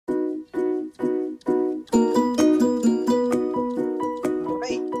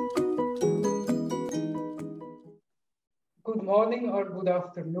morning or good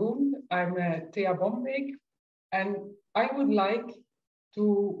afternoon. I'm Thea Bombeeck, and I would like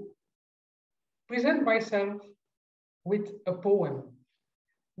to present myself with a poem,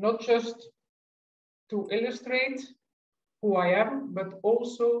 not just to illustrate who I am, but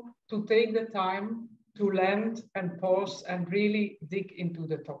also to take the time to land and pause and really dig into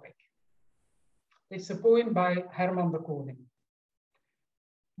the topic. It's a poem by Herman de Koning.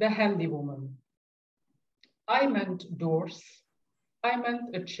 The Handy Woman. I meant doors, I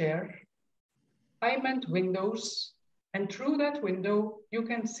meant a chair, I meant windows, and through that window you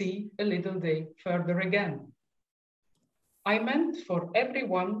can see a little day further again. I meant for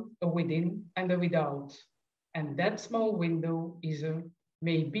everyone a within and a without, and that small window is a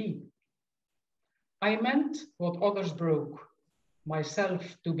maybe. I meant what others broke, myself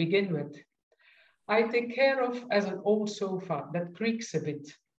to begin with. I take care of as an old sofa that creaks a bit.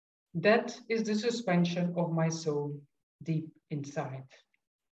 That is the suspension of my soul deep inside.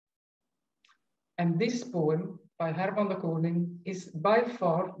 And this poem by Herman de Koning is by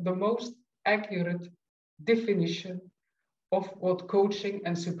far the most accurate definition of what coaching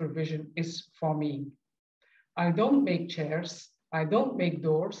and supervision is for me. I don't make chairs, I don't make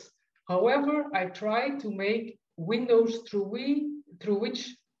doors. However, I try to make windows through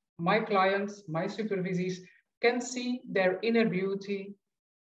which my clients, my supervisees can see their inner beauty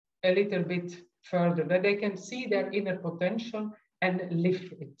a little bit further, that they can see their inner potential and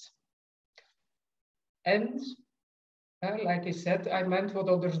live it. And like I said, I meant what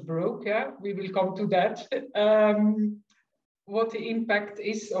others broke. Yeah, we will come to that. What the impact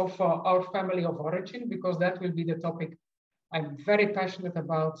is of our family of origin, because that will be the topic I'm very passionate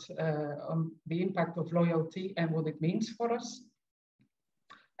about, on the impact of loyalty and what it means for us.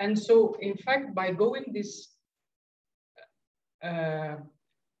 And so, in fact, by going this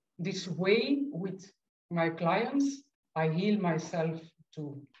way with my clients, I heal myself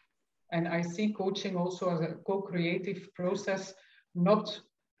too. And I see coaching also as a co-creative process, not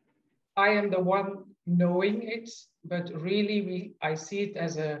I am the one knowing it, but really I see it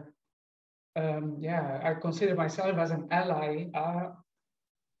as a, I consider myself as an ally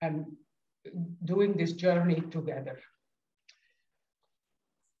and doing this journey together.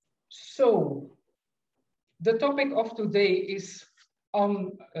 So the topic of today is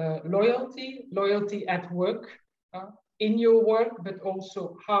on loyalty at work, in your work, but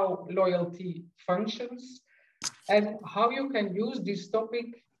also how loyalty functions and how you can use this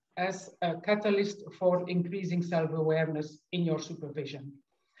topic as a catalyst for increasing self-awareness in your supervision.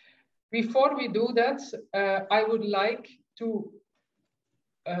 Before we do that, I would like to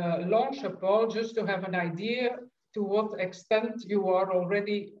launch a poll just to have an idea to what extent you are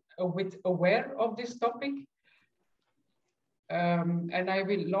already aware of this topic. And I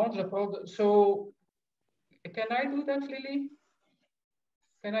will launch a poll. So can I do that, Lily?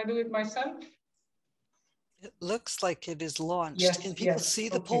 Can I do it myself? It looks like it is launched. Yes, Can people see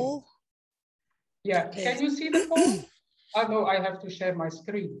the poll? Yeah, Okay. Can you see the poll? Oh, no, I have to share my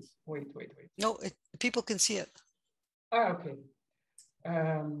screen. Wait. No, people can see it. Okay.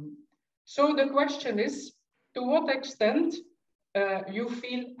 So the question is, to what extent you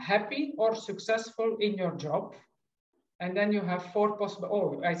feel happy or successful in your job? And then you have 4 possible,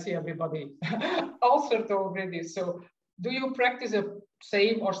 oh, I see everybody answered already. So do you practice a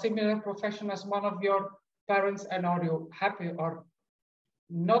same or similar profession as one of your parents, and are you happy or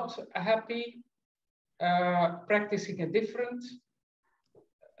not happy? Practicing a different,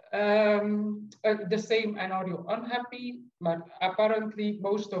 the same, and are you unhappy? But apparently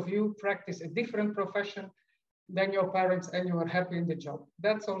most of you practice a different profession than your parents and you are happy in the job.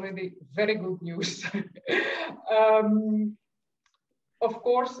 That's already very good news. Of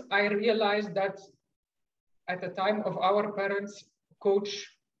course, I realized that at the time of our parents, coach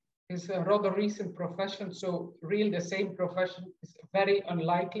is a rather recent profession, so really the same profession is very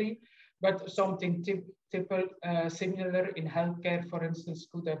unlikely, but something similar in healthcare, for instance,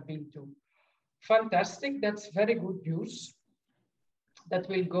 could have been too. Fantastic, that's very good news. That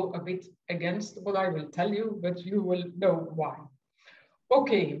will go a bit against what I will tell you, but you will know why.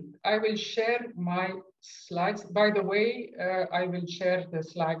 Okay, I will share my slides. By the way, I will share the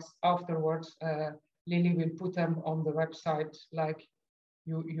slides afterwards. Lily will put them on the website like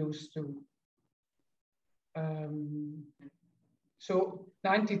you used to. So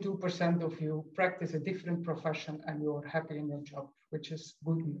 92% of you practice a different profession and you're happy in your job, which is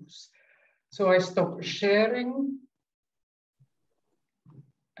good news. So I stop sharing.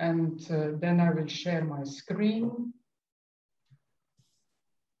 And then I will share my screen.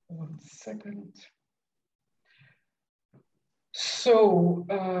 1 second. So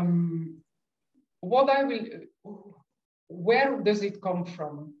what where does it come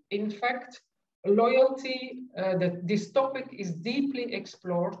from? In fact, loyalty, this topic is deeply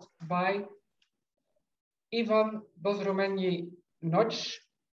explored by Ivan Bozromenyi-Nagy.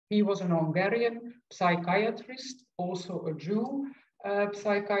 He was an Hungarian psychiatrist, also a Jew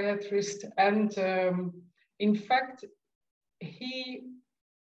psychiatrist, and in fact, he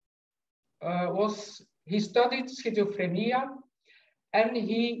studied schizophrenia, and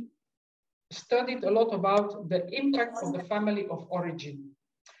he studied a lot about the impact of the family of origin.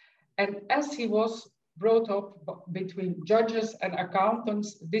 And as he was brought up between judges and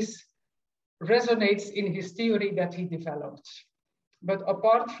accountants, this resonates in his theory that he developed. But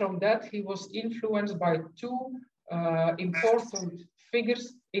apart from that, he was influenced by two important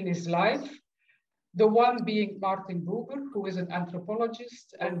figures in his life. The one being Martin Buber, who is an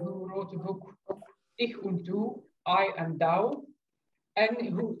anthropologist and who wrote a book, Ich und Du, I and Thou, and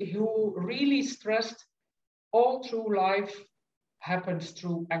who really stressed all through life happens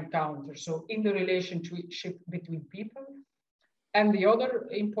through encounter, so in the relationship between people. And the other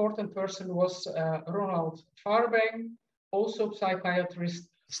important person was Ronald Fairbairn, also psychiatrist,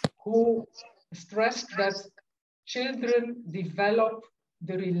 who stressed that children develop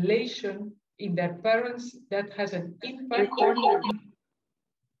the relation in their parents that has an impact.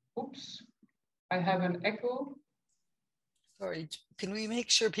 Oops, I have an echo. Sorry, can we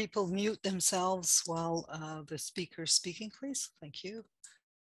make sure people mute themselves while the speaker is speaking, please? Thank you.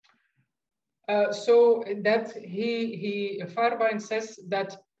 So that Fairbairn says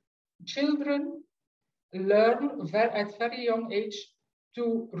that children learn at very young age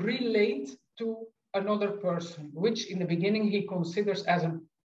to relate to another person, which in the beginning he considers as an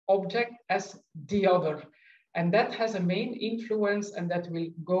object, as the other. And that has a main influence, and that will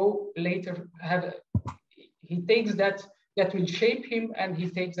go later, he takes that will shape him, and he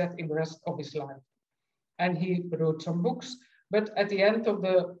takes that in the rest of his life. And he wrote some books, but at the end of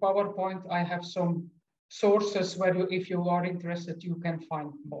the PowerPoint, I have some sources where if you are interested, you can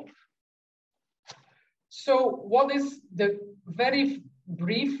find more. So what is very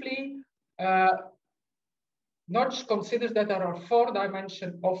briefly, Nagy considers that there are 4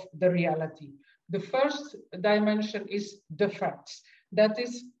 dimensions of the reality. The first dimension is the facts. That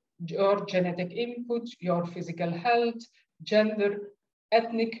is your genetic input, your physical health, gender,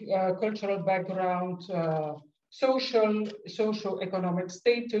 ethnic, cultural background, socio-economic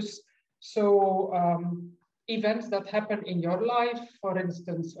status. So events that happen in your life, for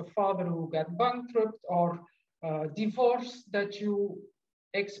instance, a father who got bankrupt or divorce that you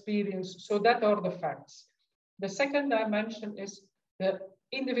experience. So that are the facts. The second dimension is the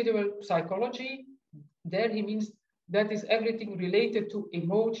individual psychology. There he means that is everything related to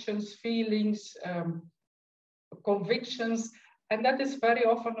emotions, feelings, convictions, and that is very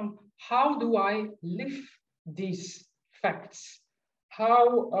often how do I live these facts?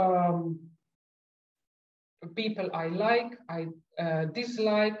 How people I like, I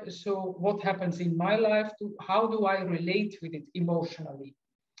dislike, so what happens in my life, how do I relate with it emotionally?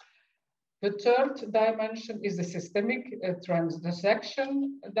 The third dimension is the systemic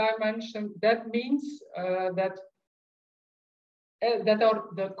transaction dimension. That means that are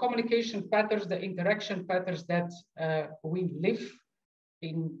the communication patterns, the interaction patterns that we live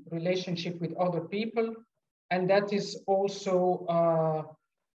in relationship with other people. And that is also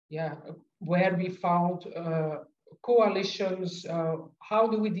where we found coalitions. How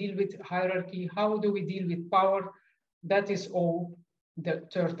do we deal with hierarchy? How do we deal with power? That is all the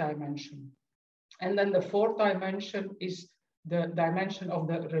third dimension. And then the fourth dimension is the dimension of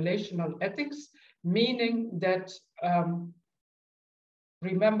the relational ethics, meaning that,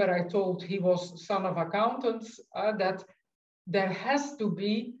 remember I told he was son of accountants, that there has to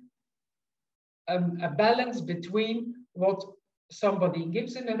be a balance between what somebody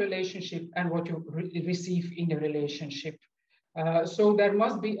gives in a relationship and what you receive in a relationship. So there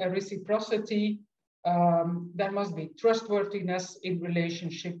must be a reciprocity, there must be trustworthiness in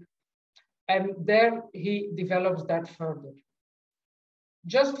relationship, and there he develops that further.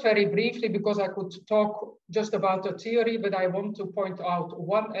 Just very briefly, because I could talk just about the theory, but I want to point out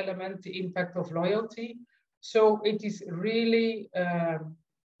one element, the impact of loyalty. So it is really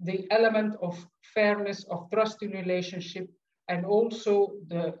the element of fairness, of trust in relationship, and also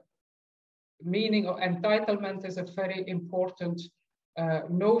the meaning of entitlement is a very important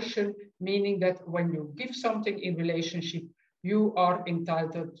notion, meaning that when you give something in relationship, you are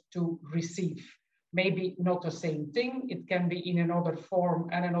entitled to receive. Maybe not the same thing, it can be in another form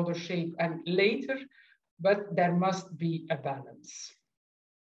and another shape and later, but there must be a balance.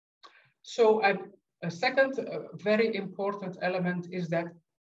 So a second very important element is that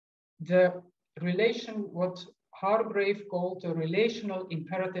the relation, Hargrave called a relational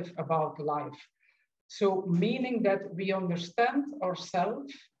imperative about life. So meaning that we understand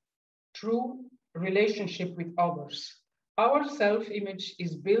ourselves through relationship with others. Our self-image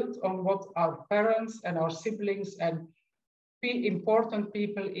is built on what our parents and our siblings and important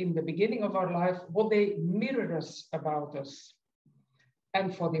people in the beginning of our life, what they mirror us about us.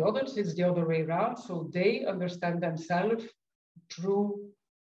 And for the others, it's the other way around. So they understand themselves through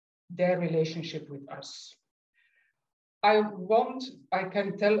their relationship with us. I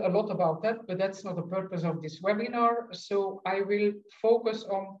can tell a lot about that, but that's not the purpose of this webinar. So I will focus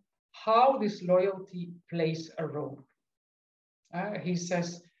on how this loyalty plays a role. He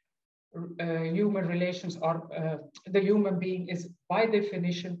says human relations are, the human being is by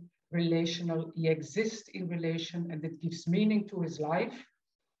definition relational. He exists in relation and it gives meaning to his life.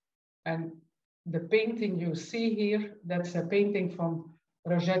 And the painting you see here, that's a painting from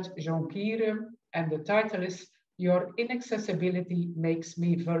Roget Jean-Pierre, and the title is "Your Inaccessibility Makes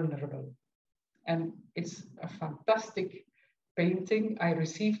Me Vulnerable." And it's a fantastic painting. I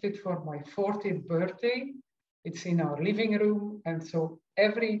received it for my 40th birthday. It's in our living room. And so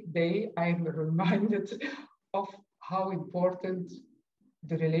every day I'm reminded of how important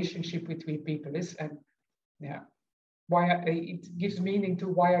the relationship between people is, and yeah, it gives meaning to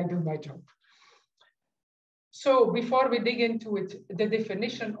why I do my job. So before we dig into it, the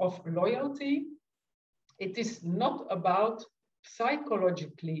definition of loyalty, it is not about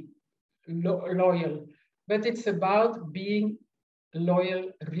psychologically loyal, but it's about being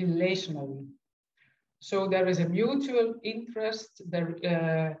loyal relationally. So there is a mutual interest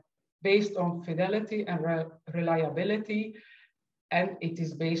based on fidelity and reliability, and it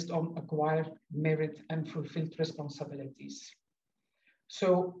is based on acquired merit and fulfilled responsibilities.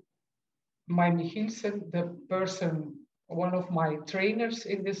 So my Michielsen, the person, one of my trainers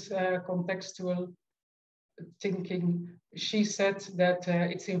in this contextual thinking, she said that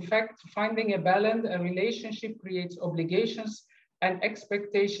it's in fact finding a balance. A relationship creates obligations and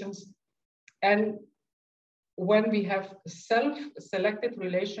expectations, and when we have self-selected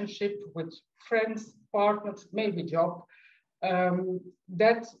relationship with friends, partners, maybe job,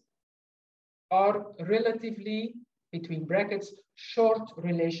 that are relatively, between brackets, short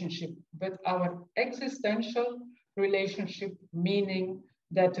relationship, but our existential relationship, meaning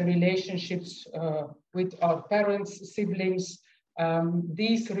that the relationships with our parents, siblings,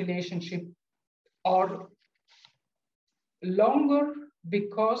 these relationships are longer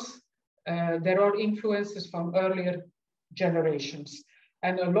because there are influences from earlier generations,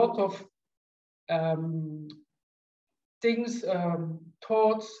 and a lot of things,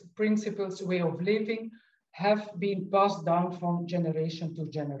 thoughts, principles, way of living have been passed down from generation to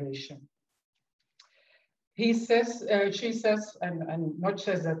generation. He says, she says, and Notch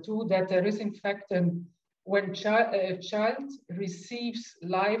says that too, that there is in fact, when a child receives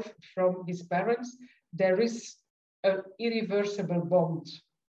life from his parents, there is an irreversible bond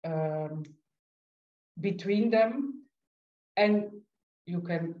between them, and you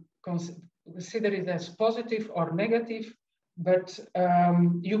can consider it as positive or negative, but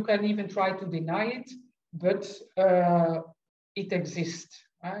you can even try to deny it, but it exists.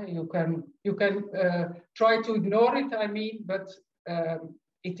 You can try to ignore it, I mean, but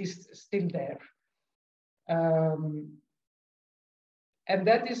it is still there. And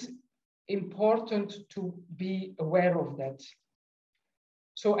that is important to be aware of that.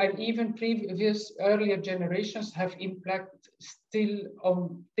 So, and even previous earlier generations have impact still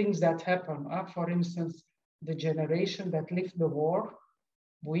on things that happen. For instance, the generation that lived the war,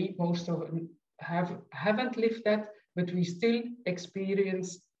 we most of them haven't lived that, but we still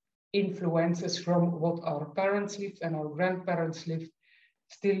experience influences from what our parents lived and our grandparents lived,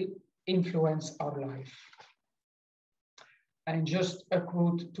 still influence our life. And just a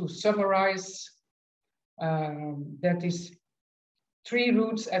quote to summarize, that is Three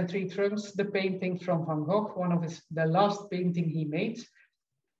Roots and Three Trunks, the painting from Van Gogh, one of the last painting he made.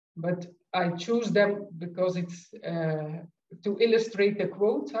 But I choose them because it's to illustrate the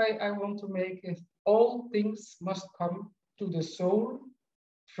quote I want to make is, all things must come to the soul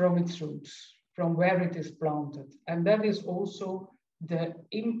from its roots, from where it is planted. And that is also the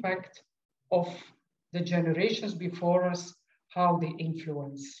impact of the generations before us, how they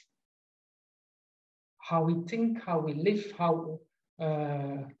influence, how we think, how we live,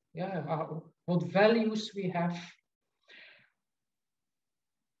 what values we have.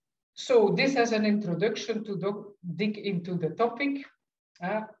 So this as an introduction to dig into the topic,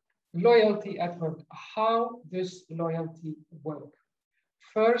 loyalty at work. How does loyalty work?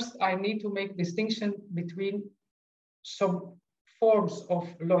 First, I need to make distinction between some forms of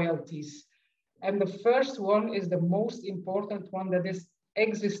loyalties. And the first one is the most important one, that is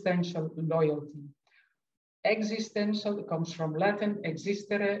existential loyalty. Existential comes from Latin,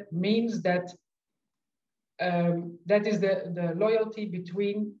 existere, means that that is the loyalty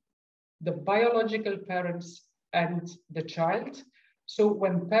between the biological parents and the child. So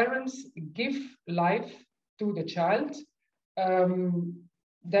when parents give life to the child,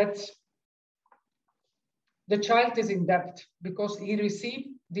 that the child is in debt because he received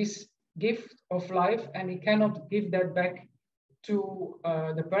this gift of life and he cannot give that back to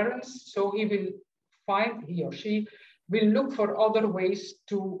the parents. So he or she will look for other ways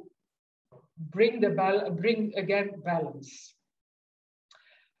to bring again balance.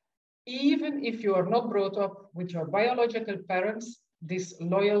 Even if you are not brought up with your biological parents, this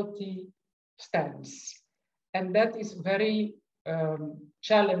loyalty stands. And that is very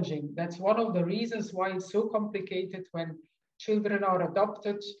challenging. That's one of the reasons why it's so complicated when children are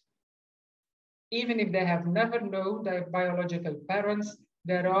adopted. Even if they have never known their biological parents,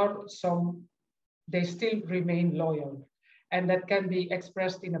 they still remain loyal. And that can be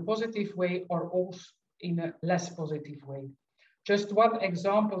expressed in a positive way or also in a less positive way. Just one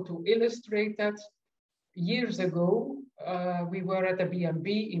example to illustrate that. Years ago, we were at a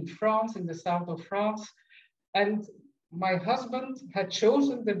B&B in France, in the south of France, and my husband had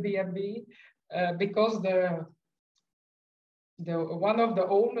chosen the B&B because one of the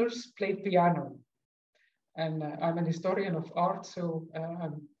owners played piano. And I'm an historian of art, so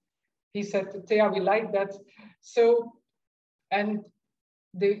he said, Thea, we like that. So, and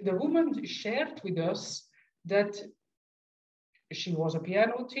the woman shared with us that she was a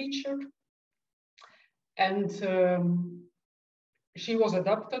piano teacher and she was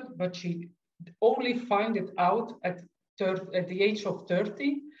adopted, but she only found it out at the age of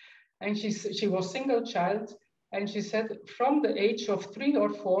 30. And she was single child. And she said, from the age of 3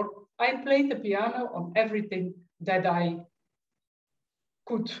 or 4, I played the piano on everything that I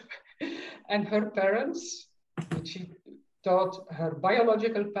could. And her parents, which she thought her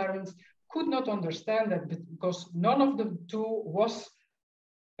biological parents, could not understand that because none of the two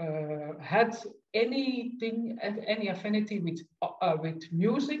had any affinity with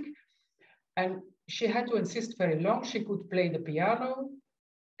music. And she had to insist very long she could play the piano.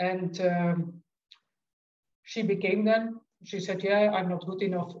 And she said, yeah, I'm not good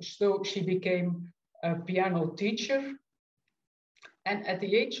enough. So she became a piano teacher. And at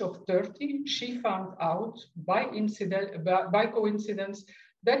the age of 30, she found out by coincidence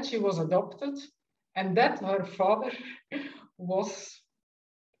that she was adopted and that her father was,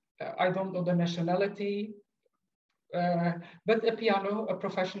 I don't know the nationality, but a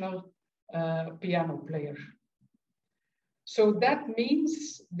professional piano player. So that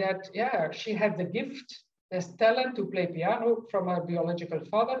means that, yeah, she had the gift, this talent to play piano from her biological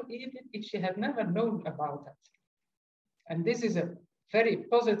father, even if she had never known about it. And this is a very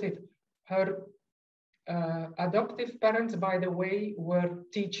positive. Her adoptive parents, by the way, were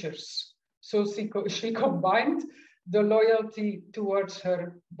teachers. So she combined the loyalty towards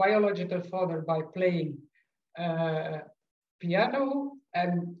her biological father by playing piano,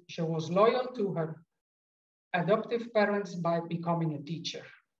 and she was loyal to her adoptive parents by becoming a teacher.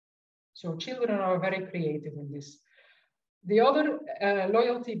 So children are very creative in this. The other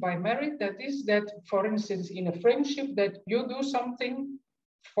loyalty by merit, that is that, for instance, in a friendship, that you do something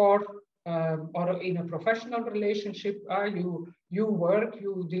for, or in a professional relationship, you work,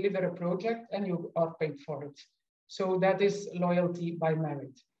 you deliver a project, and you are paid for it. So that is loyalty by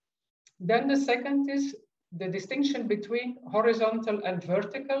merit. Then the second is the distinction between horizontal and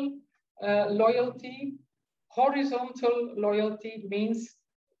vertical loyalty. Horizontal loyalty means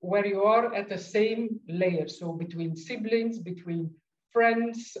where you are at the same layer. So between siblings, between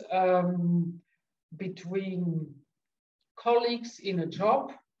friends, between colleagues in a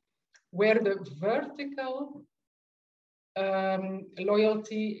job, where the vertical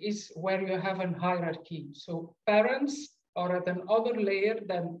loyalty is where you have a hierarchy. So parents are at another layer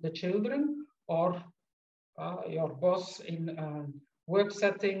than the children, or your boss in a work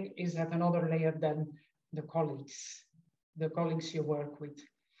setting is at another layer than the colleagues you work with.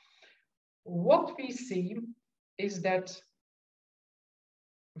 What we see is that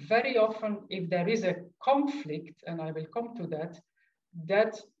very often, if there is a conflict, and I will come to that,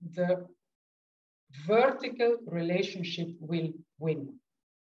 that the vertical relationship will win.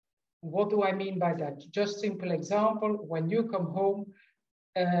 What do I mean by that? Just simple example, when you come home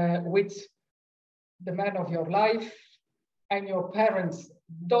with the man of your life and your parents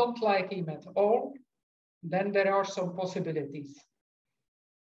don't like him at all, then there are some possibilities.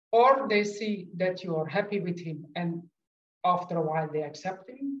 Or they see that you are happy with him and after a while they accept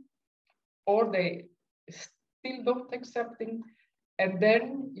him. or they still don't accepting, and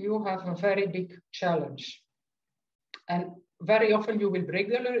then you have a very big challenge. And very often you will break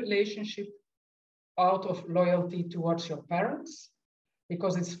the relationship out of loyalty towards your parents,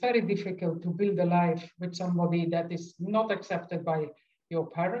 because it's very difficult to build a life with somebody that is not accepted by your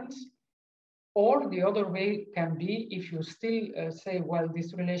parents. Or the other way can be, if you still say, well,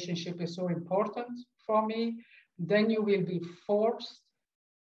 this relationship is so important for me, then you will be forced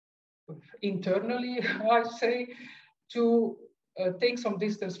internally, I say, to take some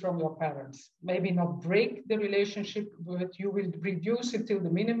distance from your parents. Maybe not break the relationship, but you will reduce it till the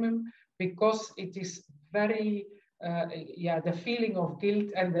minimum, because it is very, the feeling of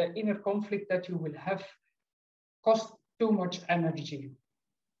guilt and the inner conflict that you will have cost too much energy.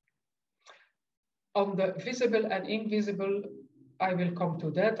 On the visible and invisible, I will come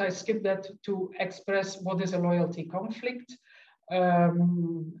to that. I skip that to express what is a loyalty conflict.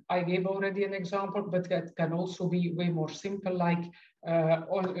 I gave already an example, but that can also be way more simple, like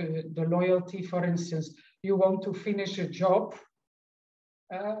the loyalty, for instance, you want to finish a job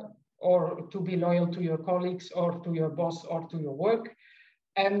or to be loyal to your colleagues or to your boss or to your work.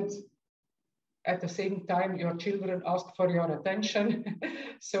 And at the same time, your children ask for your attention.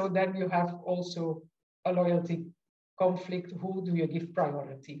 So then you have also a loyalty conflict. Who do you give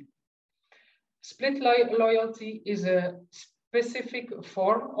priority? Split loyalty is a specific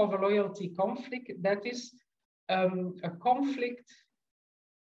form of a loyalty conflict. That is a conflict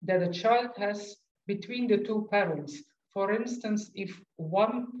that a child has between the two parents. For instance, if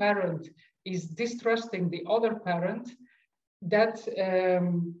one parent is distrusting the other parent, that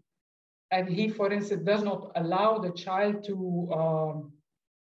and he, for instance, does not allow the child to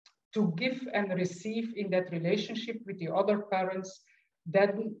give and receive in that relationship with the other parents,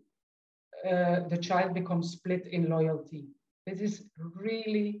 then the child becomes split in loyalty. This is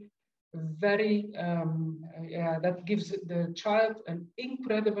really very, that gives the child an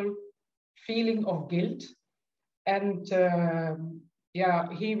incredible feeling of guilt. And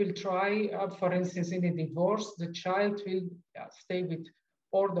he will try, for instance, in a divorce, the child will stay with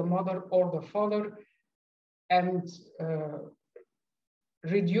or the mother or the father and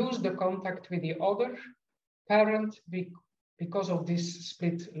reduce the contact with the other parent because of this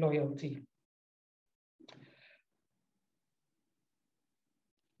split loyalty.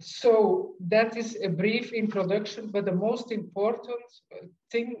 So that is a brief introduction, but the most important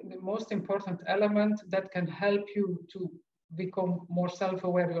thing, the most important element that can help you to become more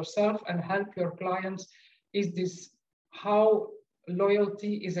self-aware yourself and help your clients is this: how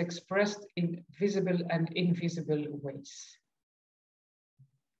loyalty is expressed in visible and invisible ways.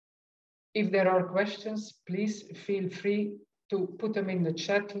 If there are questions, please feel free to put them in the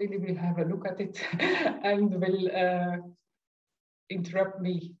chat. Lily will have a look at it and will interrupt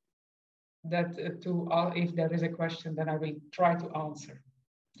me that if there is a question, then I will try to answer.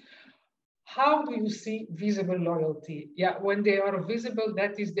 How do you see visible loyalty? Yeah, when they are visible,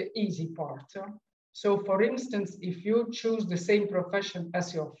 that is the easy part. So for instance, if you choose the same profession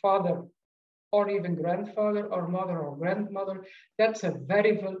as your father or even grandfather or mother or grandmother, that's a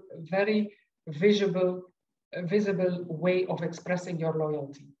very, very visible way of expressing your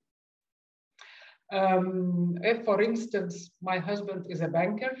loyalty. If, for instance, my husband is a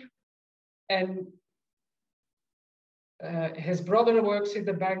banker and his brother works in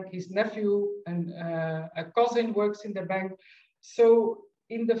the bank, his nephew and a cousin works in the bank. So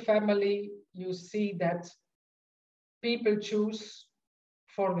in the family, you see that people choose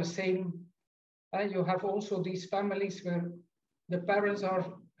for the same. You have also these families where the parents are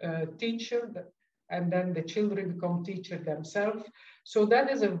teacher and then the children become teacher themselves. So that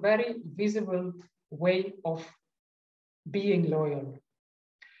is a very visible way of being loyal.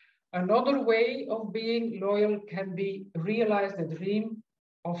 Another way of being loyal can be realize the dream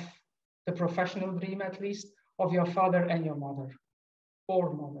of the professional dream, at least, of your father and your mother,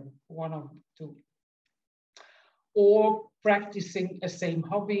 or mother, one of the two. Or practicing a same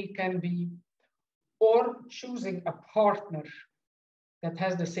hobby can be, or choosing a partner that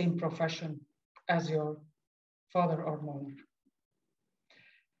has the same profession as your father or mother.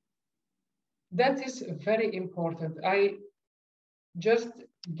 That is very important. I just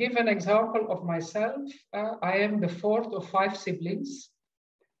give an example of myself. I am the fourth of 5 siblings,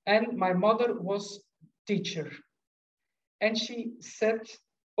 and my mother was teacher. And she said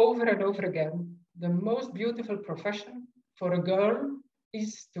over and over again, the most beautiful profession for a girl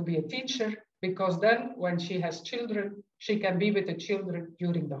is to be a teacher, because then when she has children, she can be with the children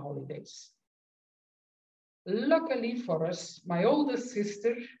during the holidays. Luckily for us, my oldest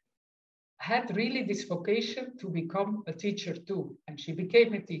sister had really this vocation to become a teacher too, and she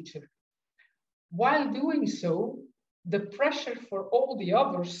became a teacher. while doing so, the pressure for all the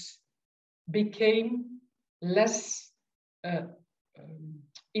others became less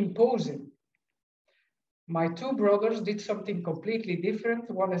imposing. My two brothers did something completely different.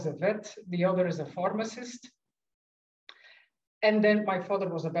 One is a vet, the other is a pharmacist. And then my father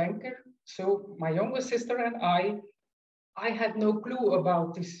was a banker. So my younger sister and I had no clue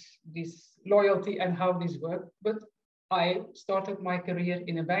about this loyalty and how this worked, but I started my career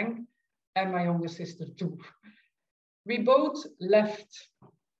in a bank, and my younger sister too. We both left.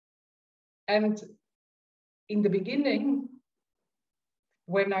 And in the beginning,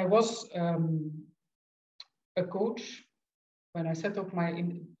 when I was a coach, when I set up my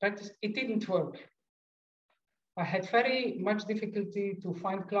practice, it didn't work. I had very much difficulty to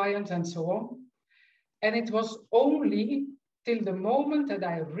find clients and so on. And it was only till the moment that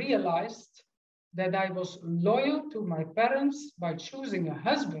I realized that I was loyal to my parents by choosing a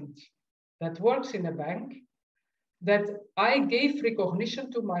husband that works in a bank, that I gave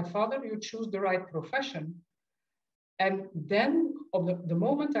recognition to my father, you choose the right profession. And then, the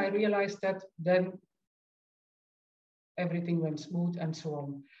moment I realized that, then everything went smooth and so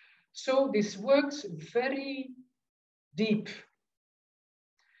on. So this works very deep.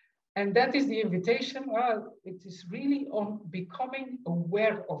 And that is the invitation. It is really on becoming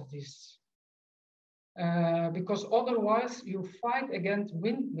aware of this. Because otherwise you fight against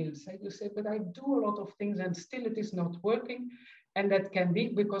windmills. You say, but I do a lot of things and still it is not working. And that can be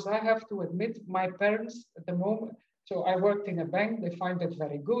because I have to admit my parents at the moment, so I worked in a bank, they find it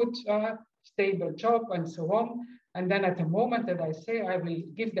very good, stable job and so on. And then at the moment that I say I will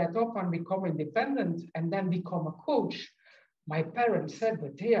give that up and become independent and then become a coach, my parents said,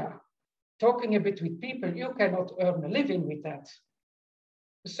 but Thea, talking a bit with people, you cannot earn a living with that.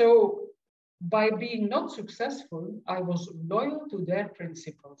 So by being not successful, I was loyal to their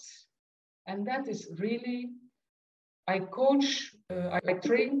principles. And that is really, I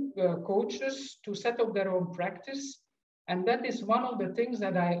train coaches to set up their own practice. And that is one of the things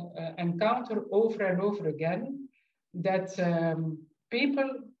that I encounter over and over again, that people,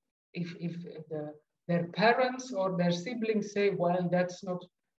 if their parents or their siblings say, well, that's not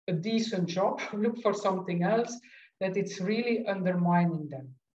a decent job, look for something else, that it's really undermining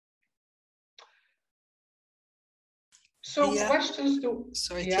them. So Yeah. questions to...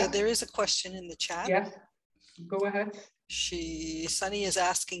 Sorry, Thea, there is a question in the chat. Yes, go ahead. Sunny is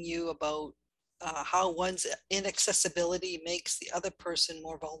asking you about how one's inaccessibility makes the other person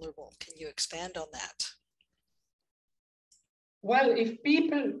more vulnerable. Can you expand on that? Well, if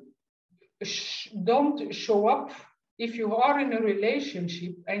people don't show up, if you are in a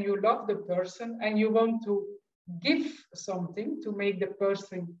relationship and you love the person and you want to give something to make the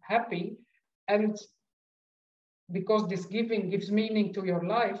person happy, and because this giving gives meaning to your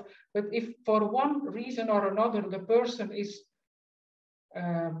life, but if for one reason or another the person is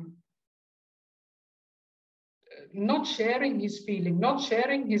not sharing his feeling, not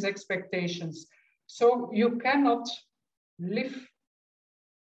sharing his expectations, so you cannot live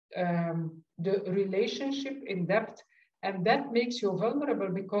the relationship in depth, and that makes you vulnerable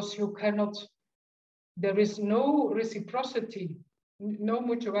because you cannot, there is no reciprocity, no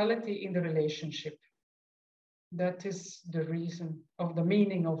mutuality in the relationship. That is the reason of the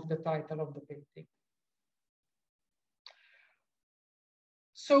meaning of the title of the painting.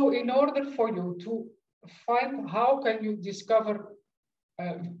 So in order for you to find how can you discover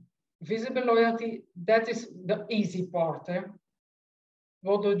visible loyalty, that is the easy part.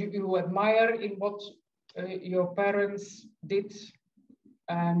 What do you admire in what your parents did,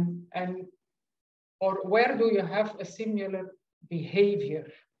 or where do you have a similar behavior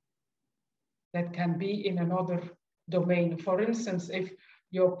that can be in another domain? For instance, if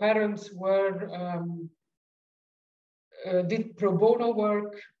your parents were did pro bono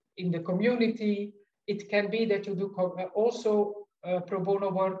work in the community, it can be that you do also pro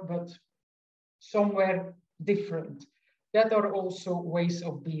bono work, but somewhere different. That are also ways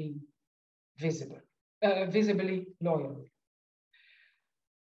of being visible, visibly loyal.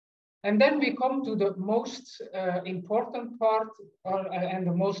 And then we come to the most important part, and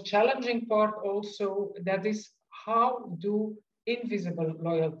the most challenging part also, that is how do invisible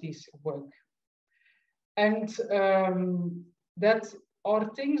loyalties work? And that are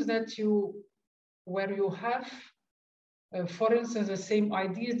things that where you have, for instance, the same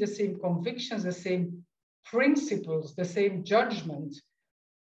ideas, the same convictions, the same principles, the same judgment.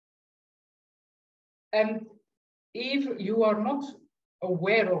 And if you are not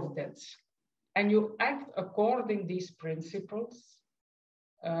aware of that and you act according to these principles,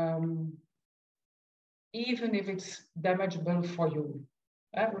 even if it's damageable for you,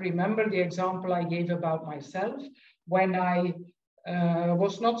 Remember the example I gave about myself when I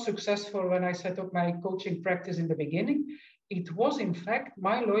was not successful when I set up my coaching practice in the beginning. It was in fact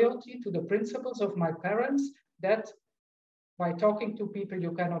my loyalty to the principles of my parents that by talking to people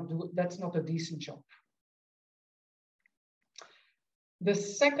you cannot do, that's not a decent job. The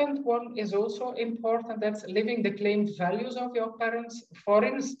second one is also important, that's living the claimed values of your parents. For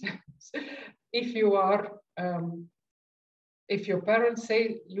instance, if you are, if your parents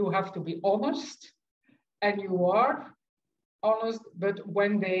say you have to be honest, and you are honest, but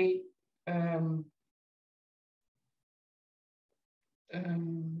when they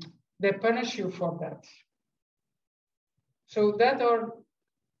punish you for that. So that are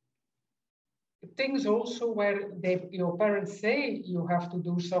things also where your parents say you have to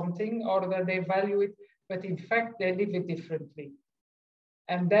do something or that they value it, but in fact they live it differently.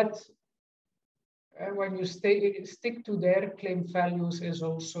 And that when you stick to their claimed values is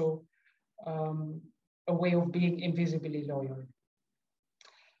also a way of being invisibly loyal.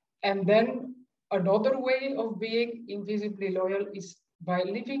 And then another way of being invisibly loyal is by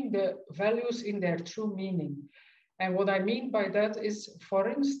living the values in their true meaning. And what I mean by that is, for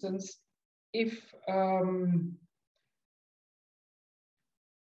instance, if an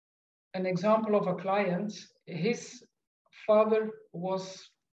example of a client, his father was,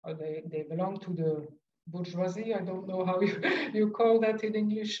 they belong to the bourgeoisie, I don't know how you call that in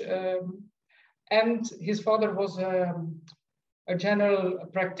English, and his father was a general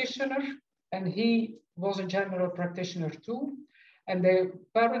practitioner, and he was a general practitioner too. And their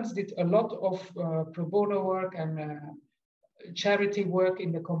parents did a lot of pro bono work and charity work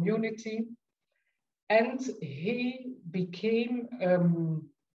in the community. And he became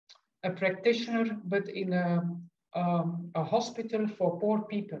a practitioner, but in a hospital for poor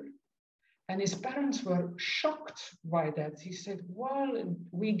people. And his parents were shocked by that. He said, well,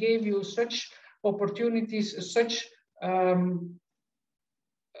 we gave you such opportunities, such,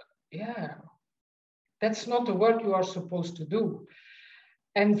 yeah, that's not the work you are supposed to do.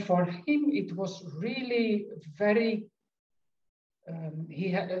 And for him, it was really very, he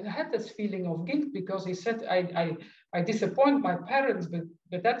had this feeling of guilt because he said, I disappoint my parents,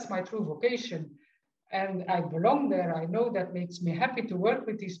 but that's my true vocation. And I belong there. I know that makes me happy to work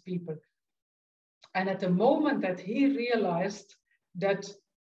with these people. And at the moment that he realized that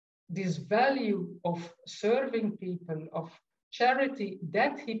this value of serving people, of charity,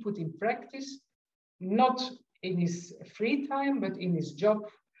 that he put in practice, not in his free time, but in his job.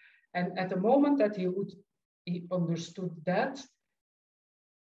 And at the moment that he understood that,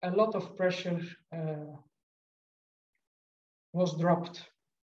 a lot of pressure was dropped.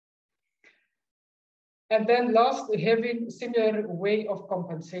 And then last, having similar way of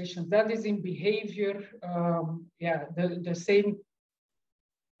compensation. That is in behavior, yeah, the same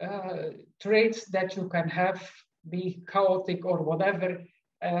traits that you can have, be chaotic or whatever,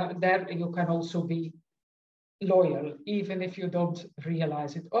 that you can also be loyal, even if you don't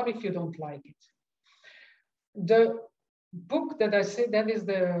realize it or if you don't like it. The book that I said, that is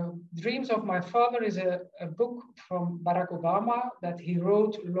The Dreams of My Father, is a book from Barack Obama that he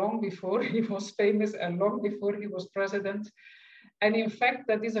wrote long before he was famous and long before he was president. And in fact,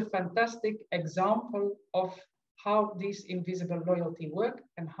 that is a fantastic example of how this invisible loyalty works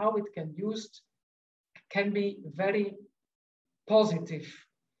and how it can be very positive.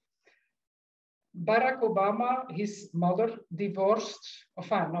 Barack Obama, his mother divorced,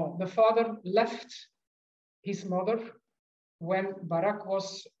 enfin, no, the father left his mother when Barack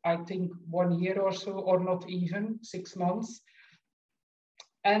was, I think, 1 year or so, or not even 6 months.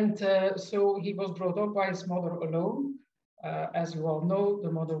 And so he was brought up by his mother alone. As you all know,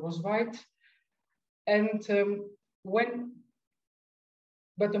 the mother was white. And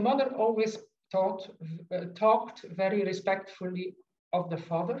but the mother always talked very respectfully of the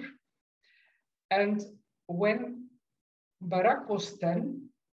father. And when Barack was 10,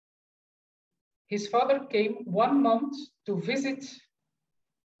 his father came 1 month to visit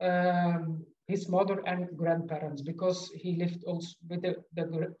his mother and grandparents, because he lived also with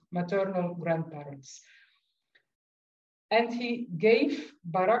the maternal grandparents. And he gave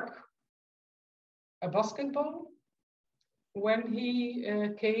Barack a basketball when he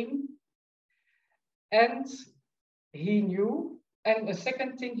came, and he knew. And the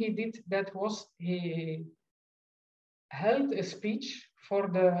second thing he did, that was he held a speech for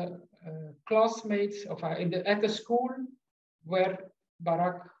the classmates at the school where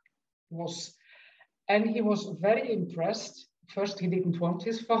Barack was. And he was very impressed. First, he didn't want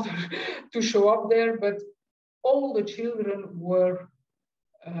his father to show up there, but all the children were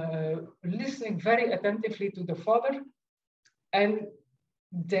listening very attentively to the father. And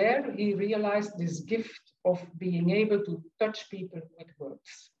there he realized this gift of being able to touch people with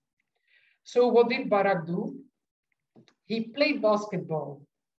words. So what did Barak do? He played basketball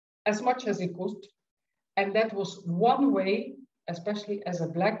as much as he could. And that was one way, especially as a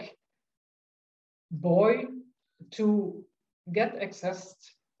Black boy, to get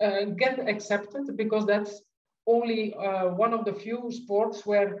accepted, because that's only one of the few sports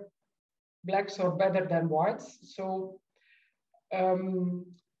where Blacks are better than whites. So, and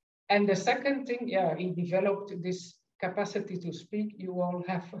the second thing, yeah, he developed this capacity to speak. You all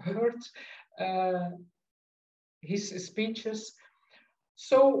have heard his speeches.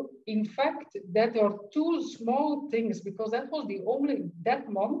 So in fact, that are two small things, because that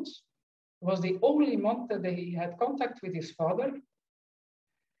month was the only month that he had contact with his father.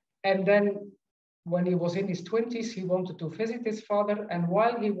 And then when he was in his 20s, he wanted to visit his father. And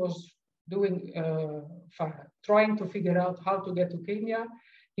while he was trying to figure out how to get to Kenya,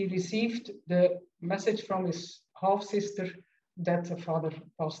 he received the message from his half-sister that the father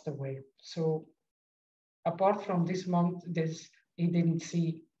passed away. So apart from this month, he didn't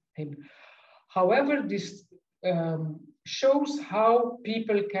see him. However, this shows how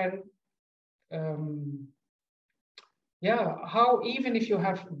people can, how even if you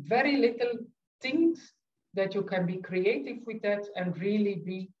have very little things, that you can be creative with that and really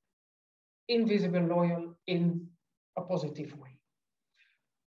be invisible loyal in a positive way.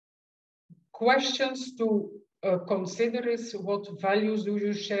 Questions to consider is, what values do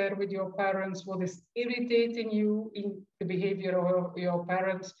you share with your parents? What is irritating you in the behavior of your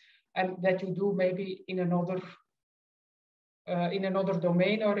parents, and that you do maybe in another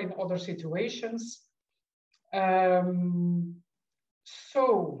domain or in other situations?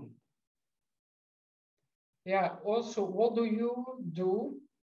 So, yeah, also, what do you do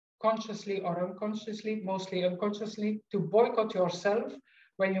consciously or unconsciously, mostly unconsciously, to boycott yourself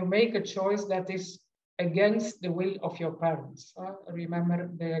when you make a choice that is against the will of your parents? Remember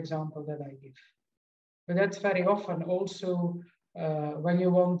the example that I give. But that's very often also when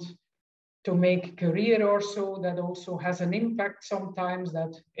you want to make career or so, that also has an impact sometimes,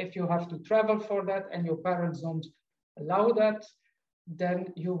 that if you have to travel for that and your parents don't allow that,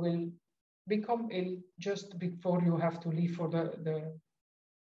 then you will become ill just before you have to leave for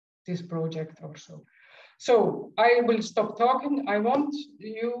this project or so. So I will stop talking. I want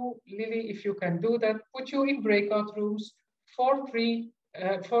you, Lily, if you can do that, put you in breakout rooms for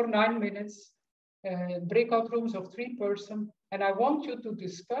 9 minutes, breakout rooms of 3 persons. And I want you to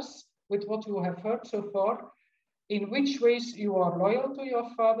discuss with what you have heard so far, in which ways you are loyal to your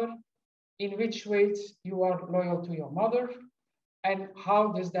father, in which ways you are loyal to your mother, and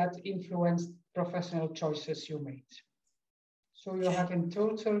how does that influence professional choices you made. So you have in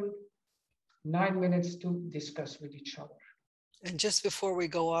total 9 minutes to discuss with each other. And just before we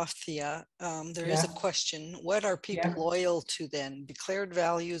go off, Thea, there is a question. What are people loyal to then? Declared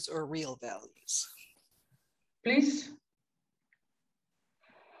values or real values? Please.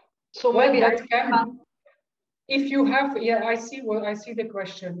 So maybe if you have, I see the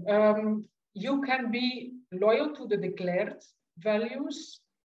question. You can be loyal to the declared values,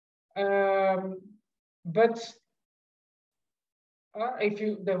 but if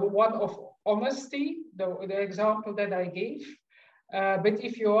you, the one of honesty, the example that I gave, but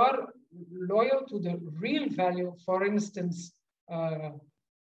if you are loyal to the real value, for instance,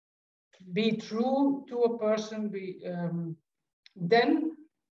 be true to a person, then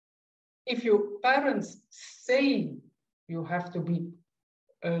if your parents say you have to be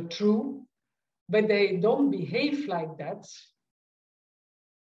true, but they don't behave like that,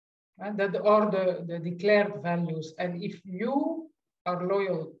 and that are the declared values. And if you are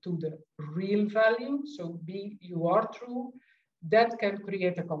loyal to the real value, so you are true, that can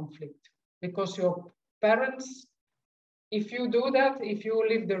create a conflict, because your parents, if you do that, if you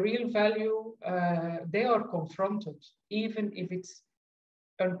live the real value, they are confronted, even if it's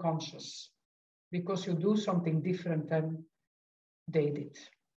unconscious, because you do something different than they did.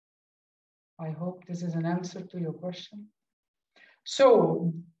 I hope this is an answer to your question.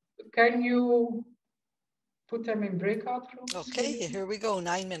 So, can you put them in breakout rooms? Okay, here we go,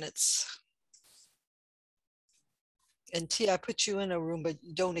 9 minutes. And Tia, I put you in a room, but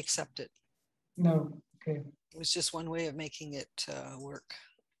you don't accept it. No, okay. It was just one way of making it work.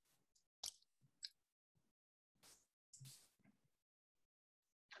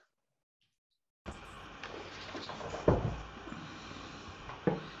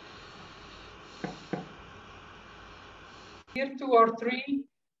 Here 2 or 3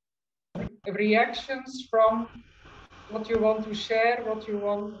 reactions from what you want to share, what you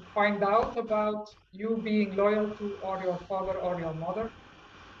want to find out about you being loyal to or your father or your mother.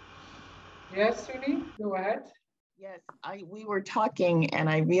 Yes, Suni, go ahead. Yes, we were talking and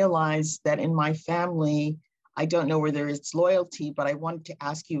I realized that in my family, I don't know whether it's loyalty, but I wanted to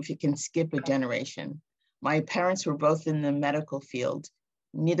ask you if you can skip a generation. My parents were both in the medical field.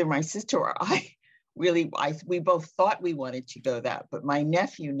 Neither my sister or I really, we both thought we wanted to go that, but my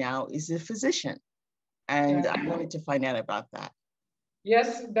nephew now is a physician. And I wanted to find out about that.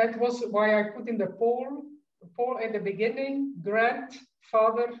 Yes, that was why I put in the poll at the beginning,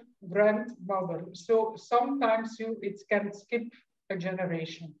 grandfather, grandmother. So sometimes it can skip a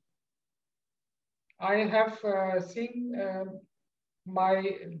generation. I have seen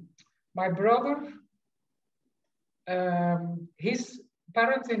my brother, his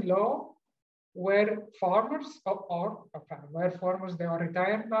parents-in-law were farmers, were farmers, they are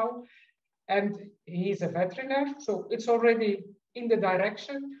retired now, and he's a veterinarian, so it's already in the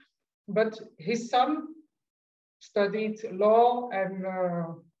direction. But his son studied law and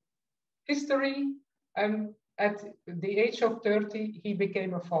history, and at the age of 30, he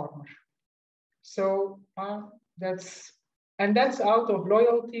became a farmer. So that's out of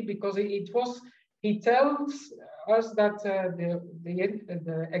loyalty, because he tells us that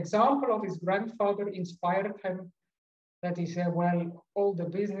the example of his grandfather inspired him, that he said, well, all the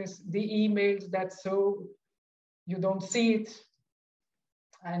business, the emails, that's so you don't see it.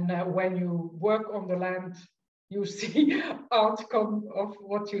 And when you work on the land, you see outcome of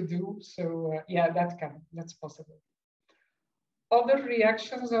what you do. So yeah, that's possible. Other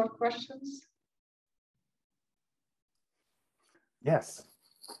reactions or questions? Yes.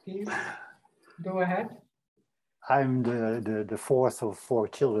 Please, go ahead. I'm the fourth of four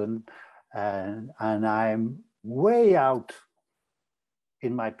children, and I'm way out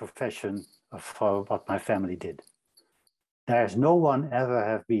in my profession for what my family did. There's no one ever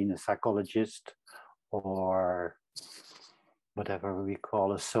have been a psychologist or whatever we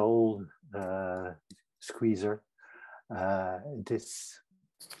call a soul squeezer.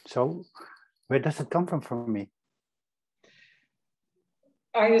 So where does it come from for me?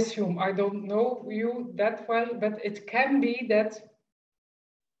 I assume, I don't know you that well, but it can be that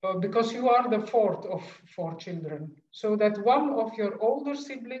because you are the fourth of four children, so that one of your older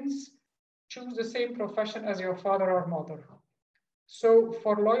siblings choose the same profession as your father or mother. So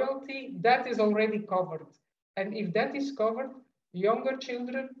for loyalty, that is already covered. And if that is covered, younger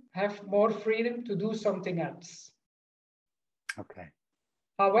children have more freedom to do something else. Okay.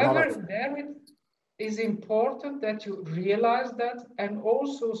 However, there it is important that you realize that and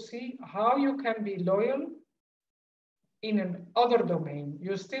also see how you can be loyal in another domain.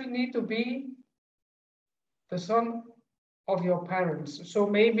 You still need to be the son of your parents. So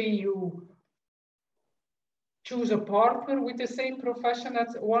maybe you choose a partner with the same profession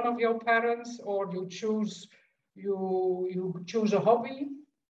as one of your parents, or you choose a hobby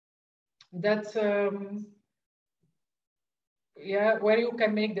that where you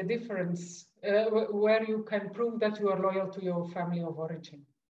can make the difference, where you can prove that you are loyal to your family of origin.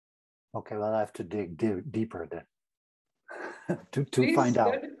 Okay, well, I have to dig deeper then to find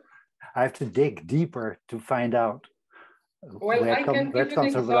out. I have to dig deeper to find out. Well, I can give an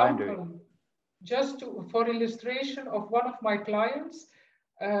example just for illustration of one of my clients.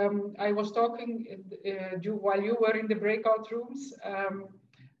 I was talking while you were in the breakout rooms.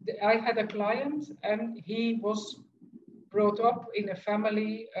 I had a client and he was brought up in a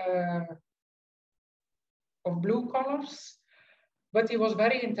family of blue collars, but he was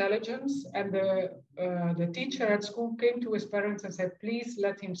very intelligent, and the teacher at school came to his parents and said, please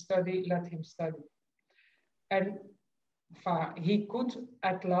let him study, let him study. And he could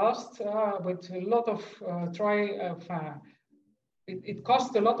at last, with a lot of it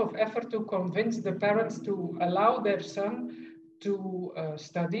cost a lot of effort to convince the parents to allow their son to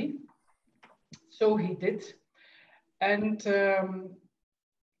study. So he did. And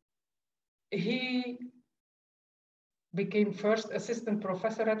he became first assistant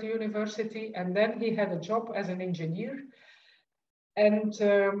professor at the university, and then he had a job as an engineer. And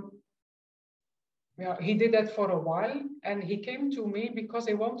he did that for a while, and he came to me because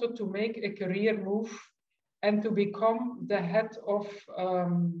he wanted to make a career move and to become the head of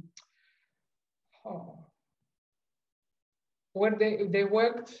where they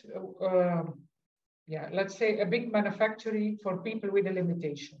worked, let's say a big manufactory for people with a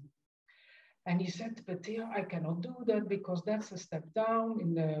limitation. And he said, but Thea, I cannot do that because that's a step down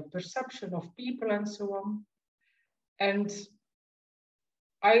in the perception of people and so on. And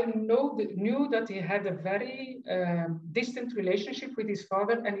I knew that he had a very distant relationship with his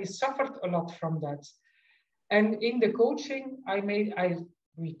father, and he suffered a lot from that. And in the coaching,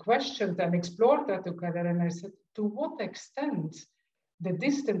 we questioned and explored that together. And I said, to what extent the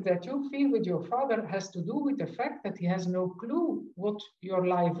distance that you feel with your father has to do with the fact that he has no clue what your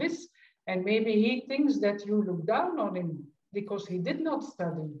life is. And maybe he thinks that you look down on him because he did not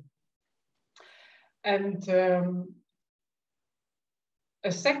study. And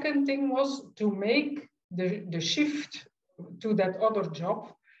a second thing was to make the shift to that other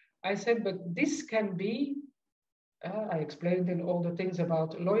job. I said, but this can be, I explained in all the things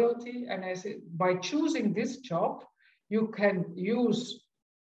about loyalty. And I said, by choosing this job, you can use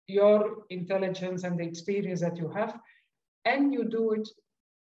your intelligence and the experience that you have, and you do it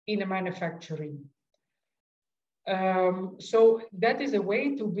in a manufacturing. So that is a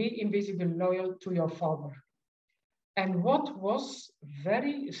way to be invisible loyal to your father. And what was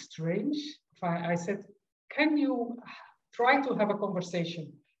very strange, I said, can you try to have a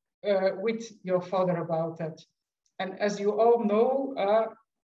conversation with your father about that? And as you all know,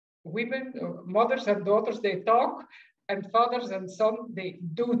 women, mothers and daughters, they talk, and fathers and sons, they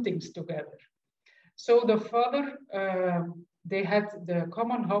do things together. So the father, they had the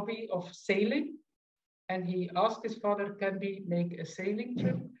common hobby of sailing, and he asked his father, can we make a sailing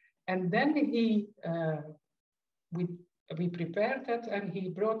trip? And then we prepared that, and he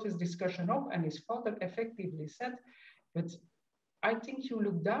brought this discussion up, and his father effectively said, but I think you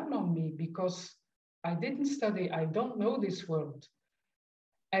look down on me because I didn't study, I don't know this world.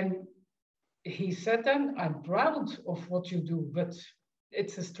 And he said then, I'm proud of what you do, but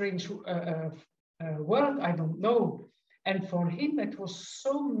it's a strange world, I don't know. And for him, it was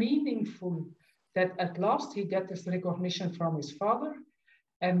so meaningful that at last he got this recognition from his father.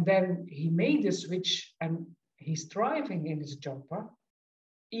 And then he made a switch, and he's thriving in his job,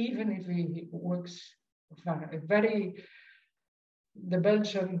 even if he works very, the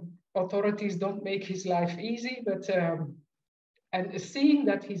Belgian authorities don't make his life easy, but and seeing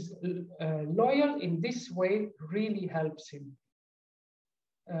that he's loyal in this way really helps him.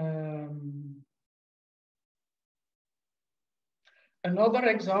 Another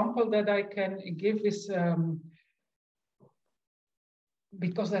example that I can give is,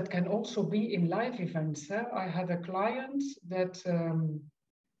 because that can also be in live events. I had a client that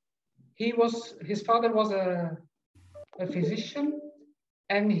his father was a physician,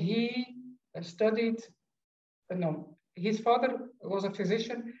 and he studied, his father was a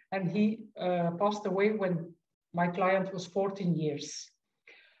physician, and he passed away when my client was 14 years.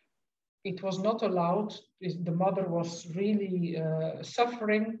 It was not allowed. The mother was really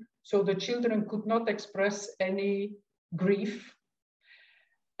suffering, so the children could not express any grief.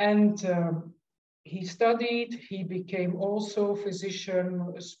 And he studied, he became also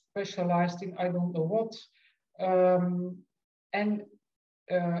physician, specialized in I don't know what. And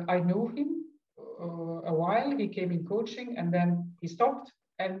I knew him a while, he came in coaching, and then he stopped,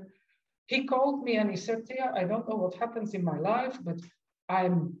 and he called me and he said, Thea, I don't know what happens in my life, but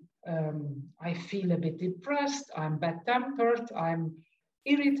I feel a bit depressed, I'm bad-tempered, I'm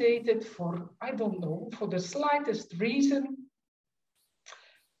irritated for, I don't know, for the slightest reason.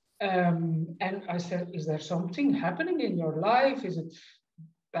 And I said, is there something happening in your life? Is it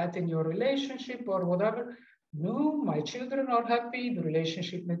bad in your relationship or whatever? No, my children are happy. The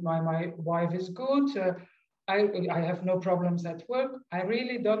relationship with my wife is good. I have no problems at work. I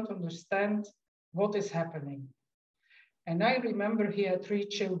really don't understand what is happening. And I remember he had 3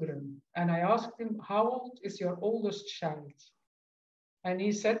 children. And I asked him, how old is your oldest child? And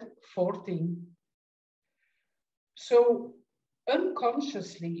he said, 14. So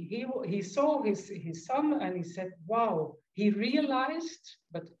unconsciously, he saw his son, and he said, wow, he realized,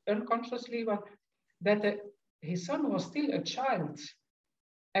 but unconsciously, that his son was still a child.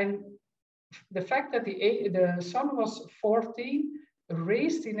 And the fact that the son was 14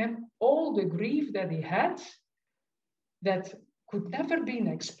 raised in him all the grief that he had that could never be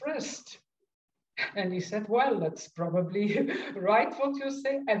expressed. And he said, well, that's probably right what you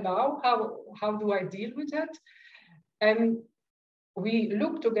say. And now how do I deal with that? And we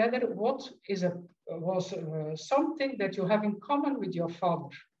looked together what was something that you have in common with your father.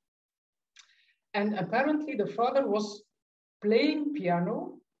 And apparently the father was playing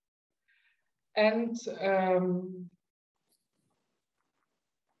piano, and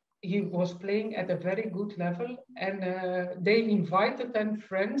he was playing at a very good level, and they invited then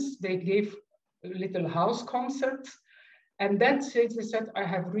friends, they gave little house concerts, and that's it. He said, I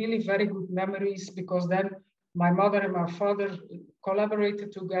have really very good memories, because then my mother and my father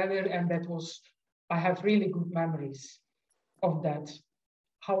collaborated together, and that was, I have really good memories of that.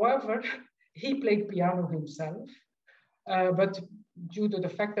 However, he played piano himself, but due to the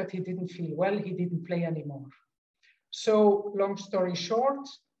fact that he didn't feel well, he didn't play anymore. So long story short,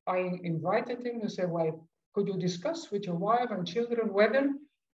 I invited him to say, well, could you discuss with your wife and children whether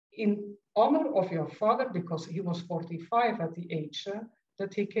in honor of your father, because he was 45 at the age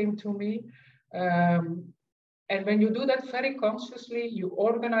that he came to me, and when you do that very consciously, you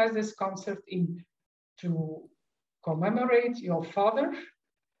organize this concert to commemorate your father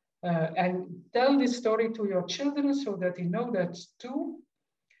and tell this story to your children so that they know that too.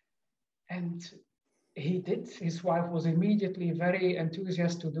 And he did. His wife was immediately very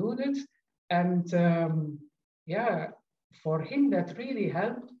enthusiastic to do this. And yeah, for him, that really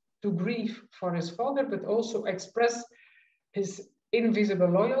helped to grieve for his father, but also express his invisible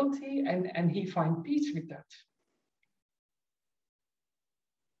loyalty, and he find peace with that.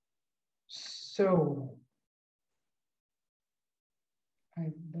 So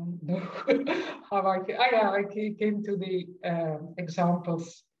I don't know how I came to the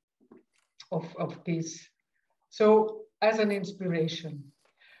examples of this. So as an inspiration,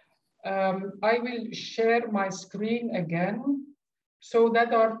 I will share my screen again. So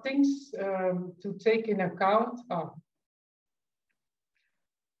that are things to take in account. I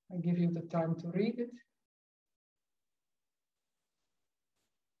give you the time to read it.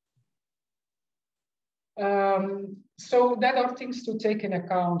 So that are things to take in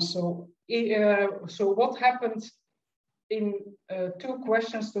account. So what happens in 2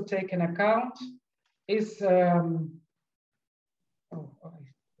 questions to take in account is, oh, I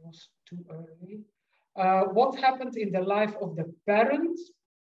was too early. What happened in the life of the parent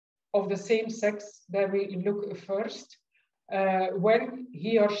of the same sex that we look first, when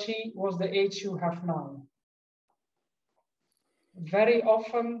he or she was the age you have now. Very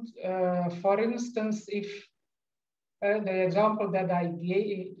often, for instance, if the example that I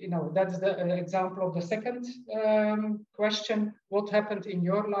gave, that's the example of the second question, what happened in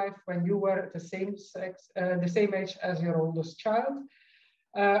your life when you were the same sex, the same age as your oldest child?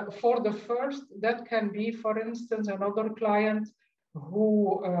 For the first, that can be, for instance, another client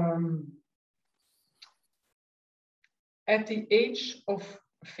who, at the age of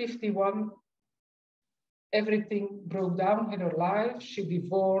 51, everything broke down in her life. She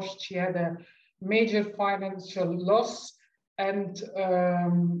divorced, she had a major financial loss, and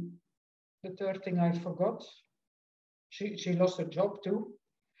the third thing I forgot, she lost her job too.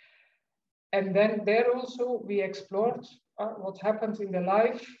 And then there also we explored what happened in the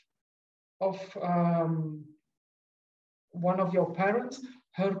life of one of your parents.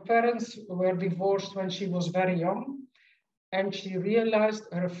 Her parents were divorced when she was very young, and she realized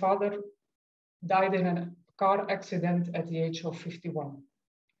her father died in a car accident at the age of 51.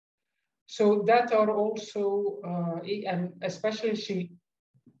 So that are also, and especially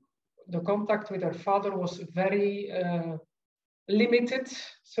the contact with her father was very limited,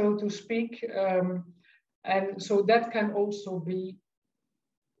 so to speak. And so that can also be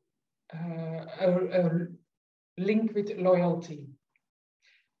a link with loyalty.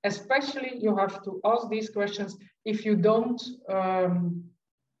 Especially you have to ask these questions if you don't,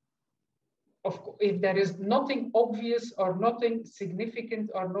 if there is nothing obvious or nothing significant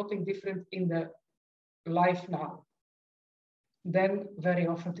or nothing different in the life now, then very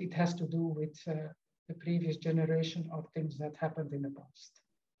often it has to do with the previous generation or things that happened in the past.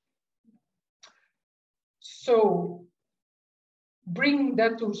 So bring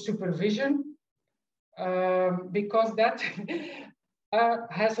that to supervision, because that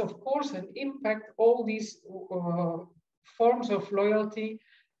has, of course, an impact. All these forms of loyalty,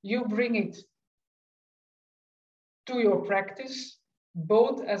 you bring it to your practice,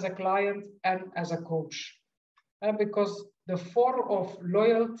 both as a client and as a coach. Because the form of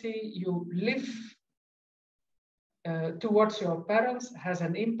loyalty you live towards your parents has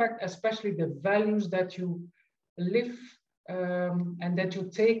an impact, especially the values that you live and that you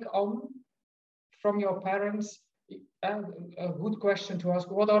take on from your parents. A good question to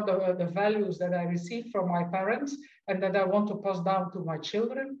ask, what are the values that I received from my parents and that I want to pass down to my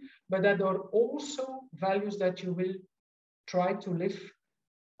children, but that are also values that you will try to live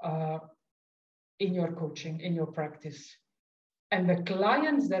in your coaching, in your practice. And the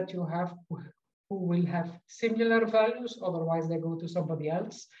clients that you have who will have similar values, otherwise they go to somebody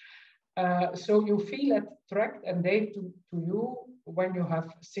else. So you feel attracted and they to you when you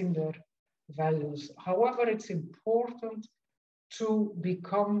have similar values. However, it's important to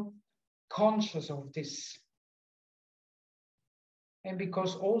become conscious of this. And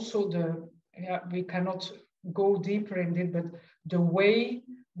because also we cannot go deeper in it, but the way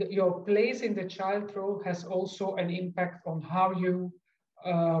that your place in the child role has also an impact on how you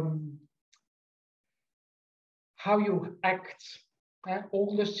act.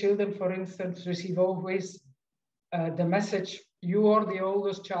 Oldest children, for instance, receive always the message, you are the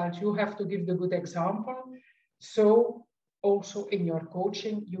oldest child, you have to give the good example. So also in your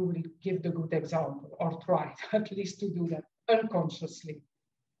coaching, you will give the good example, or try at least to do that unconsciously.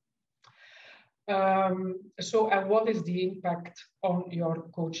 And what is the impact on your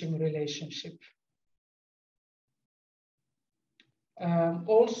coaching relationship?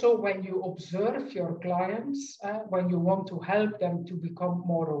 Also, when you observe your clients, when you want to help them to become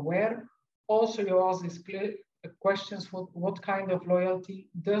more aware, also you ask these questions: what kind of loyalty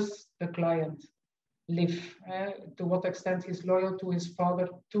does the client live? To what extent he's loyal to his father,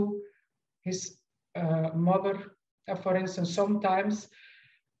 to his mother? For instance, sometimes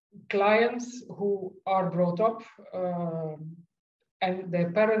clients who are brought up and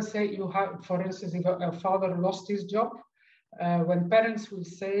their parents say, you have, for instance, if a father lost his job, when parents will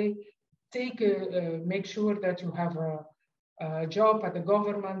say, make sure that you have a job at the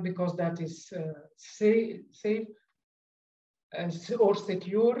government because that is safe or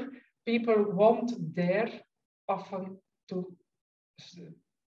secure, people want there often to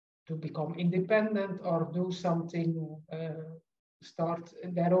become independent or do something, start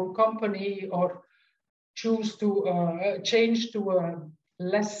their own company, or choose to change to a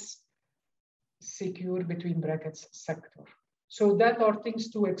less secure, between brackets, sector. So that are things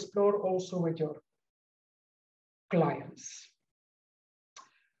to explore also with your clients.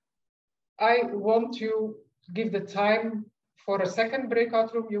 I want you to give the time for a second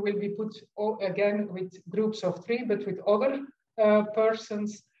breakout room. You will be put again with groups of 3, but with other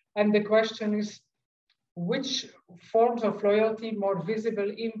persons. And the question is, which forms of loyalty, more visible,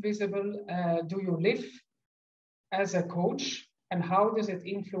 invisible, do you live as a coach? And how does it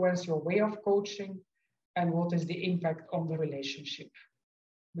influence your way of coaching? And what is the impact on the relationship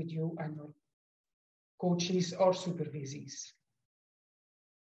with you and your coaches or supervisees?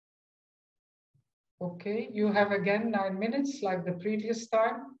 Okay, you have again 9 minutes like the previous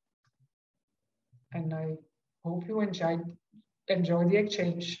time. And I hope you enjoy the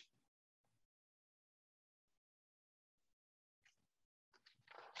exchange.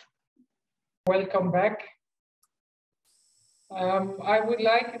 Welcome back. I would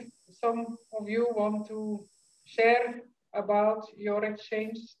like if some of you want to share about your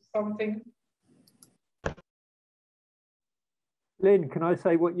exchange, something. Lynn, can I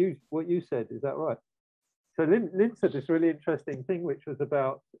say what you said? Is that right? So Lynn said this really interesting thing, which was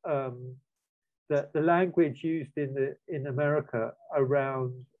about the language used in America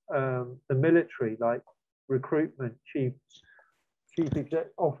around the military, like recruitment, chief exec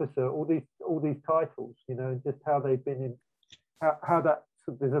officer, all these titles, you know, and just how they've been in, how that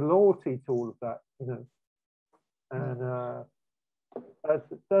there's a loyalty to all of that, you know, and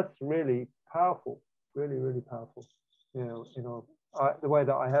that's really powerful, really powerful, you know, the way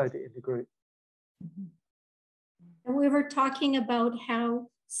that I heard it in the group. And we were talking about how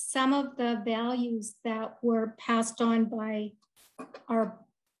some of the values that were passed on by our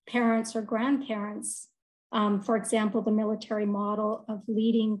parents or grandparents, for example, the military model of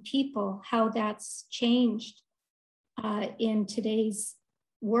leading people, how that's changed in today's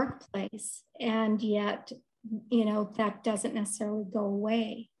workplace. And yet, you know, that doesn't necessarily go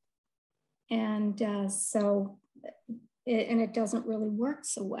away. And it doesn't really work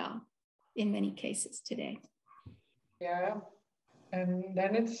so well in many cases today. Yeah, and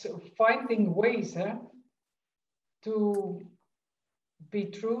then it's finding ways to be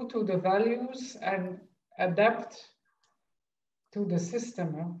true to the values and adapt to the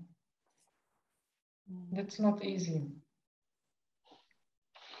system. That's not easy.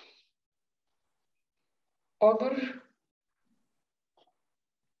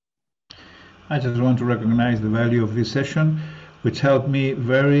 I just want to recognize the value of this session, which helped me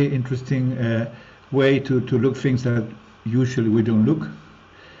very interesting way to look things that usually we don't look.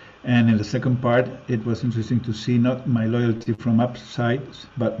 And in the second part, it was interesting to see not my loyalty from upside,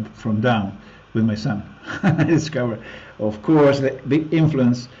 but from down with my son. I discovered, of course, the big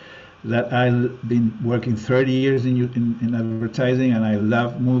influence that I've been working 30 years in advertising, and I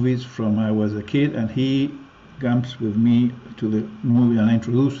love movies from I was a kid, and he comes with me to the movie and I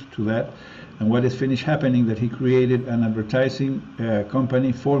introduced to that. And what is finished happening, that he created an advertising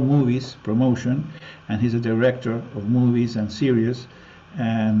company for movies promotion, and he's a director of movies and series.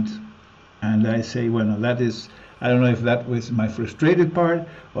 And I say, well, that is, I don't know if that was my frustrated part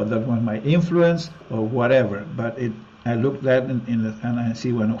or that was my influence or whatever, but I looked at and I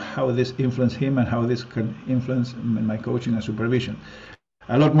see, well, how this influenced him and how this can influence my coaching and supervision.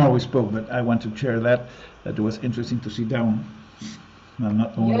 A lot more we spoke, but I want to share that it was interesting to see down,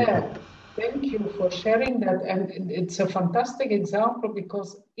 not only up. Thank you for sharing that. And it's a fantastic example,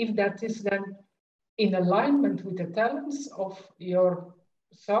 because if that is then in alignment with the talents of your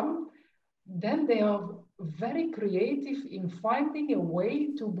son, then they are very creative in finding a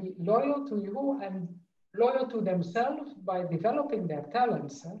way to be loyal to you and loyal to themselves by developing their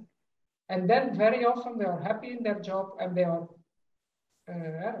talents. And then very often they are happy in their job and they are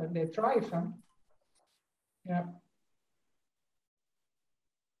they thrive. Yeah.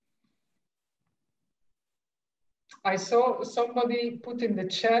 I saw somebody put in the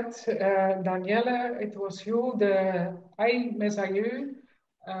chat, Danielle, it was you, the I Messiah.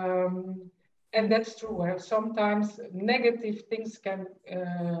 And that's true. Sometimes negative things can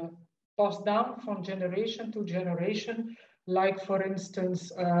pass down from generation to generation, like, for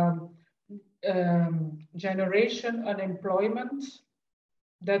instance, generation unemployment.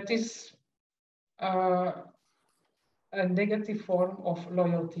 That is a negative form of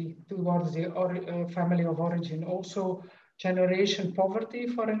loyalty towards the family of origin. Also, generation poverty,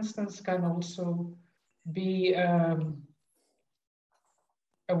 for instance, can also be a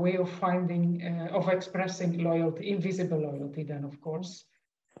way of finding, of expressing loyalty, invisible loyalty then, of course.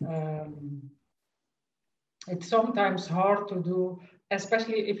 It's sometimes hard to do,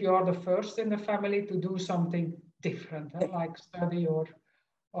 especially if you are the first in the family, to do something different, like study or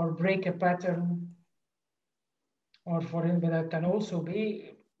break a pattern. Or for him, but that can also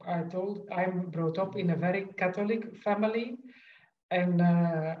be, I'm brought up in a very Catholic family, and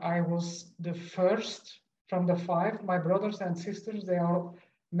I was the first from the 5. My brothers and sisters, they are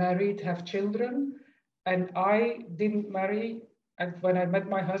married, have children, and I didn't marry. And when I met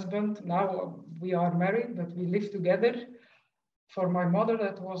my husband, now we are married, but we live together. For my mother,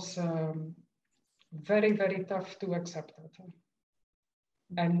 that was very, very tough to accept that.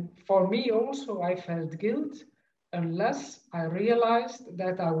 And for me also, I felt guilt unless I realized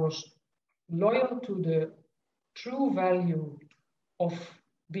that I was loyal to the true value of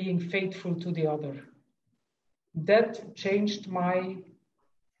being faithful to the other. That changed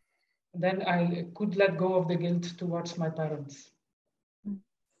then I could let go of the guilt towards my parents.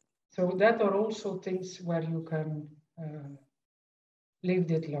 So that are also things where you can live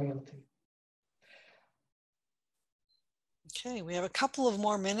that loyalty. Okay, we have a couple of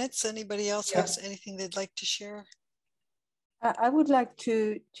more minutes. Anybody else has anything they'd like to share? I would like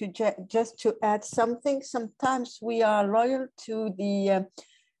to just to add something. Sometimes we are loyal to the,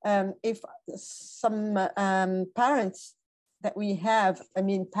 if some parents that we have, I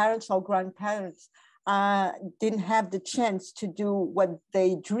mean, parents or grandparents didn't have the chance to do what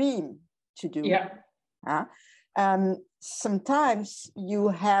they dream to do. Yeah. Sometimes you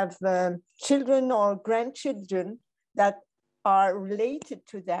have children or grandchildren that are related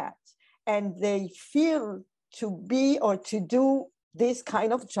to that, and they feel to be or to do this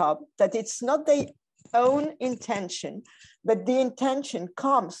kind of job, that it's not their own intention, but the intention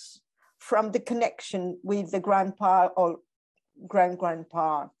comes from the connection with the grandpa or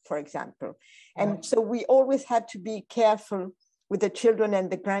grandpa, for example. And so we always had to be careful with the children and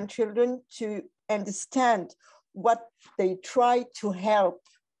the grandchildren to understand what they try to help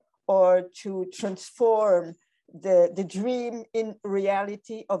or to transform the dream in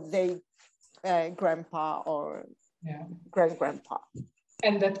reality of their grandpa or grandpa.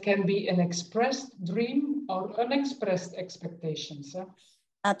 And that can be an expressed dream or unexpressed expectations.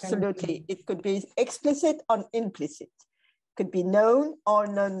 Absolutely. It could be explicit or implicit. Could be known or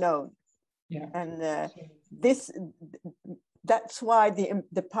non-known. Yeah. And that's why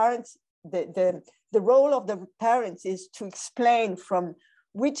the parents, the role of the parents is to explain from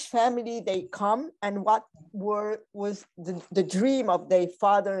which family they come and what was the dream of their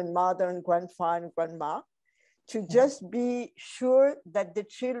father and mother and grandfather and grandma, to just be sure that the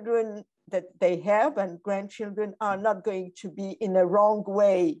children that they have and grandchildren are not going to be in a wrong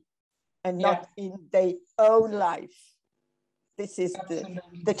way and not in their own life. This is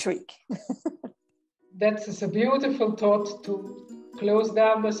the trick. That is a beautiful thought to close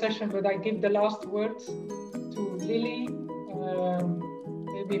down the session, but I give the last words to Lily,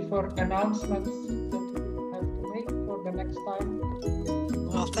 maybe for announcements that you have to make for the next time.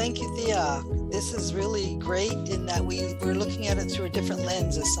 Well, thank you, Thea. This is really great in that we're looking at it through a different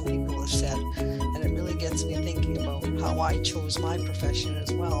lens, as some people have said, and it really gets me thinking about how I chose my profession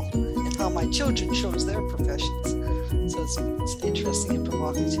as well, and how my children chose their professions. So it's interesting and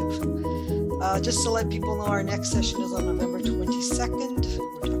provocative. Just to let people know, our next session is on November 22nd.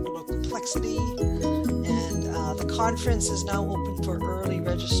 We're talking about complexity, and the conference is now open for early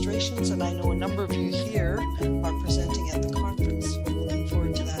registrations, and I know a number of you here are presenting at the conference. We're looking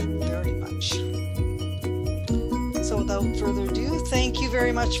forward to that very much. So without further ado, thank you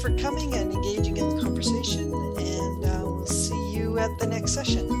very much for coming and engaging in the conversation, and we'll see you at the next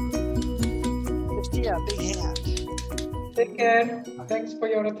session. Thea a big hand. Take care. Thanks for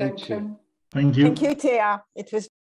your attention. Thank you. Thank you, Thea. It was